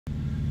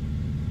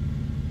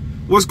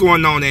What's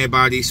going on,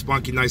 everybody?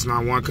 Spunky Nice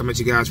 91 coming at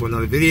you guys with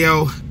another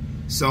video.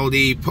 So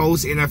the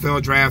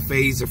post-NFL draft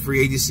phase of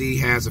free agency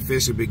has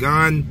officially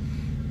begun.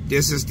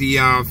 This is the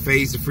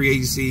phase of free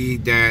agency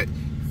that,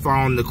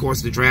 following the course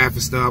of the draft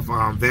and stuff,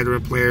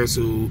 veteran players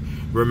who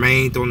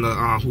remained on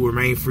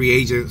the free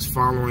agents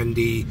following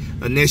the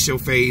initial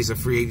phase of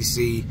free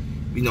agency,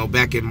 you know,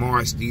 back in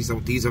March. These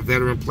are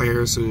veteran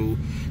players who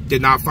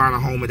did not find a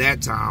home at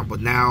that time,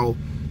 but now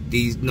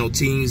these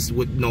teams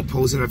with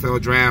post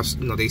NFL drafts,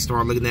 they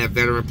start looking at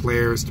veteran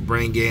players to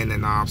bring in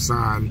and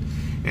sign.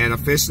 And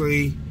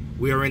officially,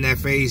 we are in that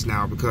phase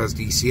now because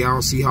the Seattle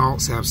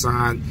Seahawks have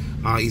signed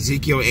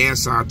Ezekiel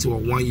Ansah to a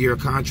 1-year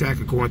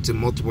contract, according to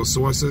multiple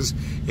sources,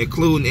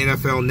 including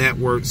NFL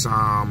Network's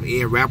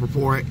Ian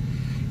Rappaport.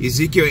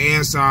 Ezekiel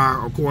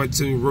Ansah, according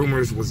to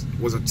rumors, was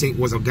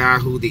a guy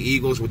who the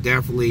Eagles were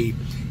definitely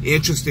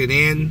interested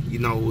in.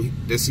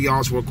 The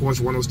Seahawks were, of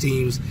course, one of those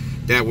teams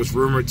that was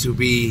rumored to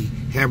be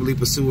heavily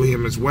pursuing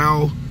him as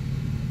well.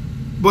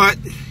 But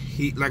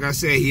like I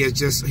said, he has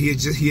just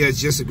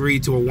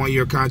agreed to a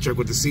 1-year contract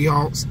with the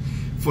Seahawks.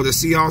 For the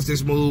Seahawks,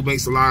 this move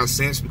makes a lot of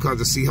sense because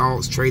the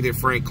Seahawks traded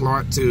Frank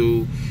Clark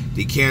to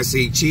the Kansas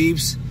City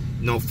Chiefs,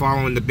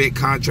 following the big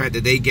contract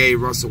that they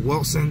gave Russell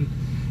Wilson.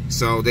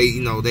 So they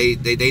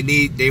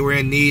were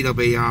in need of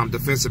a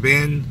defensive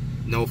end,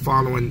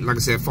 following, like I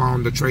said,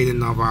 following the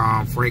trading of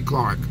Frank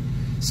Clark.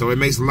 So it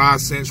makes a lot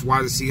of sense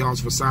why the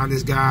Seahawks would sign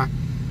this guy.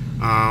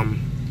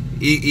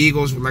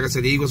 Eagles, like I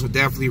said, the Eagles were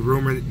definitely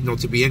rumored,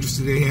 to be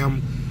interested in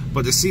him,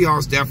 but the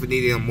Seahawks definitely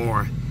needed him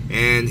more,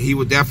 and he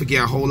would definitely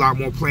get a whole lot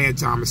more playing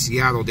time in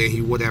Seattle than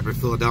he would have in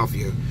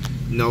Philadelphia.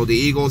 The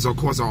Eagles, of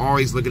course, are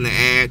always looking to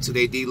add to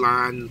their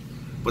D-line,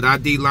 but our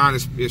D-line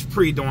is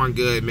pretty darn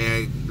good,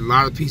 man. A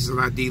lot of pieces on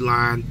our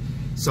D-line.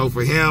 So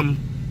for him,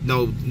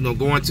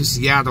 going to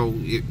Seattle,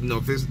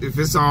 if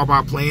it's all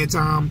about playing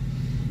time,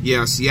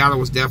 yeah, Seattle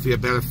was definitely a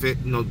better fit,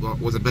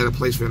 was a better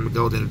place for him to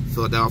go than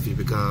Philadelphia,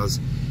 because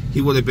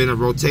he would have been a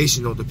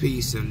rotational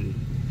piece, and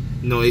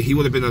he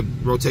would have been a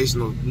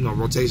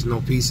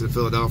rotational piece in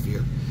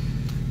Philadelphia.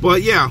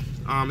 But yeah,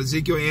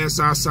 Ezekiel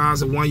Ansah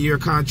signs a 1-year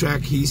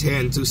contract. He's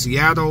heading to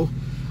Seattle.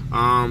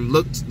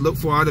 Look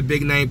for other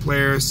big name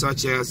players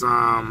such as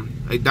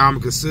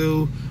Ndamukong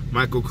Suh,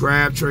 Michael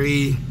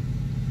Crabtree,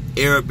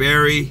 Eric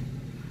Berry,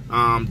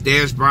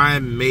 Dez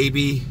Bryant,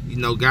 maybe,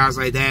 guys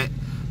like that.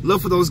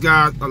 Look for those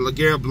guys.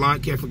 LeGarrette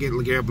Blount, can't forget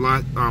LeGarrette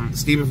Blount.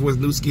 Steven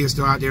Wisniewski is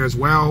still out there as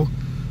well.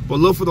 But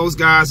look for those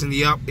guys in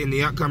the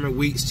upcoming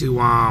weeks to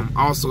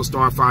also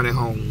start finding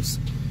homes.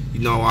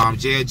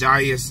 Jay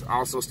Ajayi is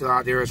also still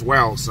out there as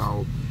well.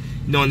 So,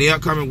 in the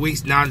upcoming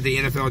weeks, now that the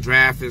NFL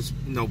draft is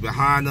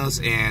behind us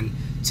and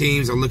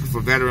teams are looking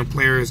for veteran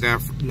players, that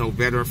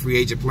veteran free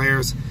agent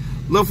players,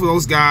 look for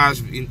those guys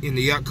in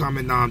the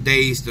upcoming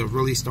days to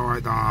really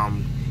start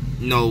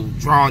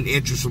drawing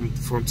interest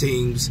from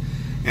teams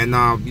and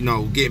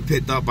getting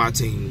picked up by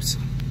teams.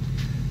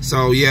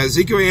 So yeah,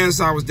 Ezekiel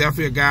Ansah was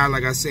definitely a guy,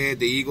 like I said,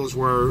 the Eagles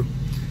were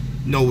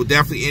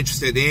definitely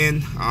interested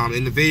in.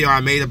 In the video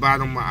I made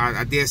about him,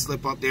 I did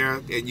slip up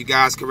there, and you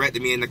guys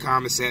corrected me in the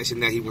comment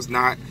section that he was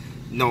not,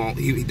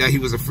 that he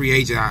was a free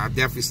agent. I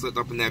definitely slipped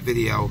up in that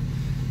video,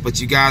 but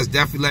you guys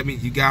definitely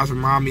you guys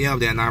remind me of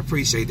that, and I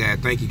appreciate that.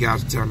 Thank you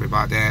guys for telling me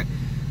about that.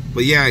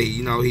 But yeah,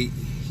 he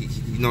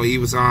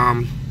was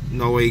a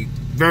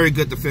very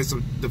good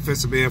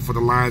defensive end for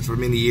the Lions for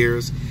many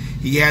years.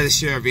 He had his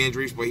share of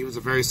injuries, but he was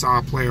a very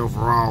solid player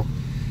overall.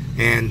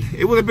 And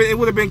it would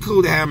have been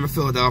cool to have him in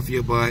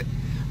Philadelphia, but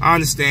I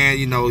understand,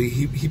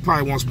 he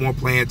probably wants more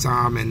playing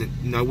time, and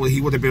he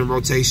would have been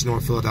rotational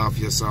in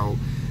Philadelphia. So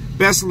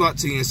best of luck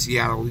to you in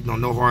Seattle.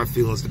 No hard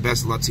feelings. The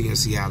best of luck to you in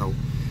Seattle.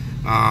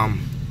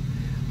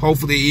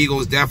 Hopefully the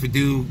Eagles definitely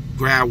do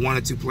grab 1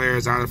 or 2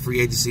 players out of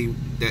free agency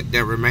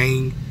that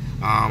remain.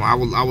 I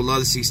would love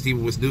to see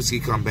Steven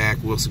Wisniewski come back.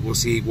 We'll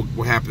see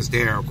what happens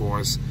there, of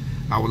course.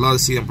 I would love to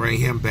see them bring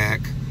him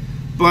back.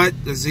 But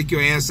Ezekiel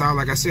Ansah,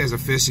 like I said, is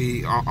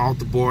officially off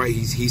the board.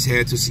 He's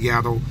headed to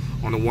Seattle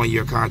on a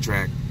 1-year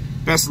contract.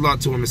 Best of luck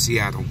to him in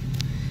Seattle.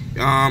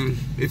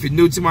 If you're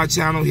new to my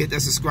channel, hit that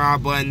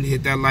subscribe button,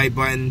 hit that like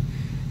button,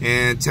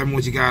 and tell me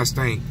what you guys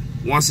think.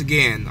 Once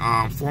again,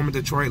 former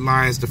Detroit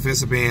Lions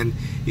defensive end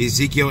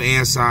Ezekiel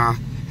Ansah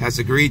has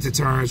agreed to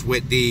terms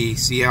with the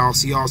Seattle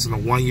Seahawks on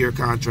a 1-year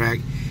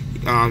contract.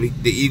 The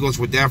Eagles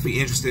were definitely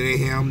interested in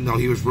him.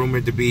 He was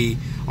rumored to be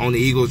on the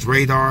Eagles'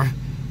 radar,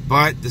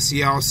 but the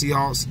Seattle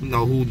Seahawks,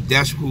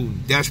 who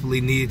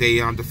desperately needed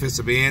a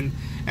defensive end,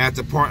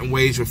 after parting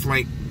ways with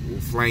Frank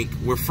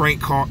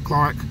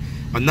Clark,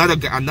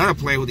 another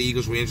player who the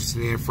Eagles were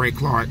interested in, Frank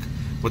Clark.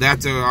 But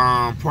after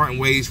parting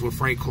ways with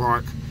Frank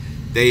Clark,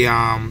 they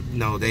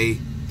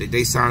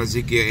signed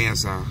Ezekiel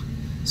Ansah.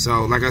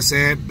 So, like I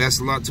said, best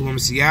of luck to him in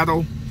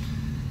Seattle.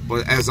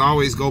 But as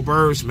always, go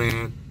Birds,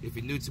 man. If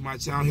you're new to my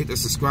channel, hit the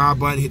subscribe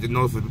button, hit the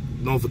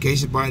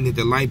notification button, hit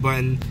the like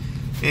button,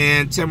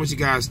 and tell me what you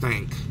guys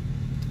think.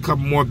 A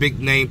couple more big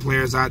name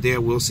players out there.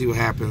 We'll see what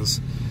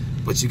happens.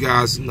 But you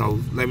guys,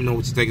 let me know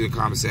what you think in the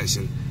comment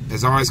section.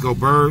 As always, go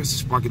Birds.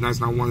 Spunky Nice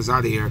 91 is out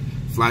of here.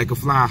 Fly can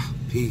fly.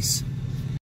 Peace.